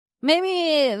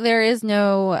maybe there is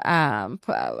no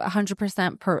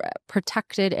 100%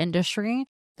 protected industry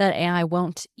that AI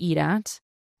won't eat at.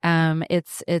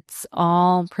 It's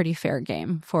all pretty fair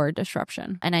game for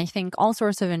disruption. And I think all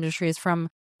sorts of industries, from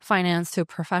finance to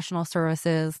professional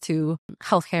services to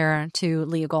healthcare to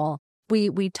legal,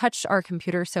 we touch our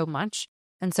computer so much.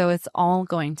 And so it's all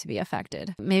going to be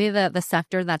affected. Maybe the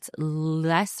sector that's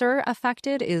lesser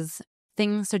affected is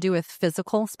things to do with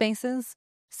physical spaces.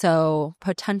 So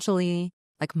potentially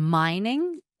like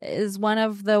mining is one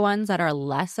of the ones that are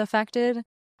less affected.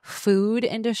 Food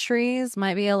industries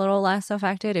might be a little less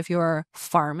affected if you're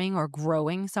farming or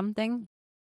growing something.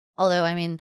 Although, I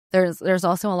mean, there's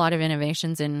also a lot of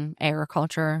innovations in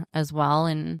agriculture as well,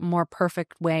 and more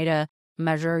perfect way to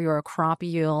measure your crop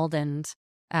yield and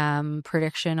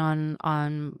prediction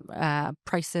on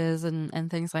prices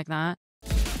and things like that.